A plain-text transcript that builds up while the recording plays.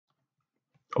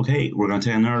Okay, we're going to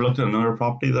take another look at another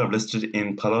property that I've listed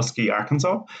in Pulaski,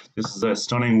 Arkansas. This is a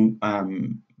stunning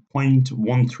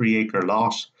 0.13 acre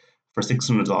lot for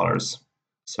 $600.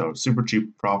 So super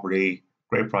cheap property,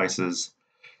 great prices.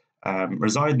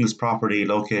 Reside in this property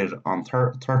located on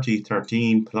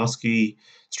 3013 Pulaski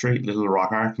Street, Little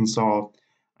Rock, Arkansas,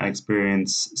 and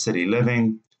experience city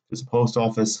living. There's a post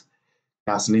office,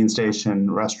 gasoline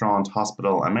station, restaurant,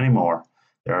 hospital, and many more.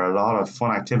 There are a lot of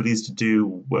fun activities to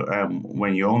do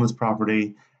when you own this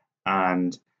property,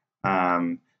 and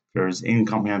there's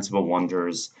incomprehensible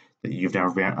wonders that you've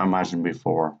never imagined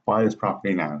before. Buy this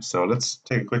property now. So let's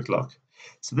take a quick look.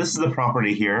 So this is the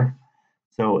property here.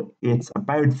 So it's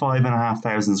about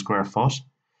 5,500 square foot.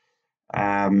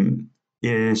 It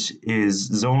is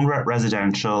zoned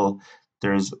residential.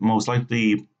 There's most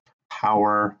likely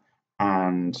power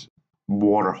and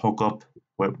water hookup,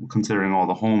 considering all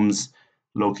the homes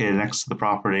located next to the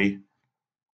property.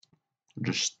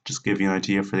 Just give you an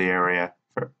idea for the area.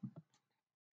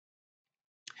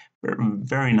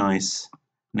 Very nice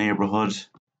neighborhood.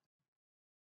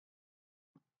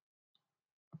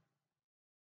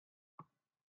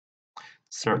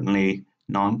 Certainly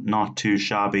not too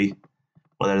shabby.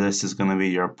 Whether this is going to be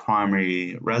your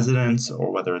primary residence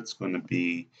or whether it's going to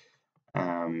be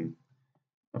a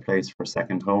place for a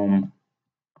second home.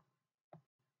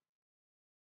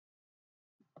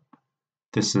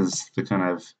 This is the kind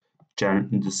of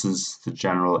this is the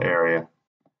general area.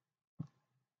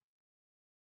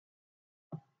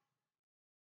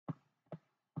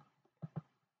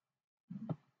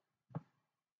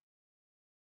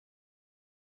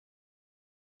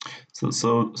 So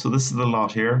this is the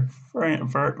lot here.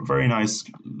 Very nice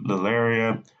little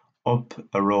area. Up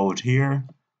a road here.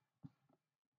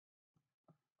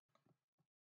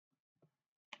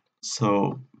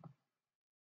 So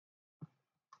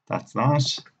that's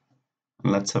that.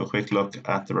 And let's have a quick look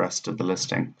at the rest of the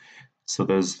listing. So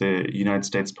there's the United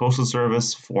States Postal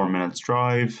Service, 4 minutes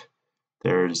drive.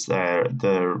 There's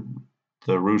the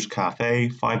Route Cafe,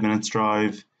 5 minutes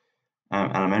drive.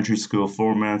 Elementary school,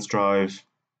 4 minutes drive.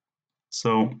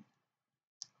 So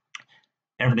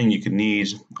everything you could need,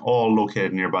 all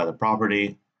located nearby the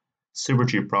property. Super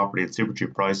cheap property at super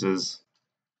cheap prices.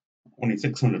 Only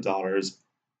 $600.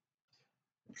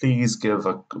 Please, if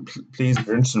you're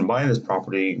interested in buying this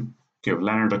property, give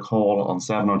Leonard a call on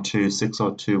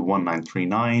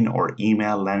 702-602-1939 or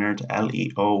email Leonard, Leonard,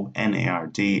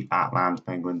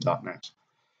 @landpenguin.net.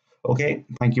 Okay,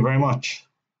 thank you very much.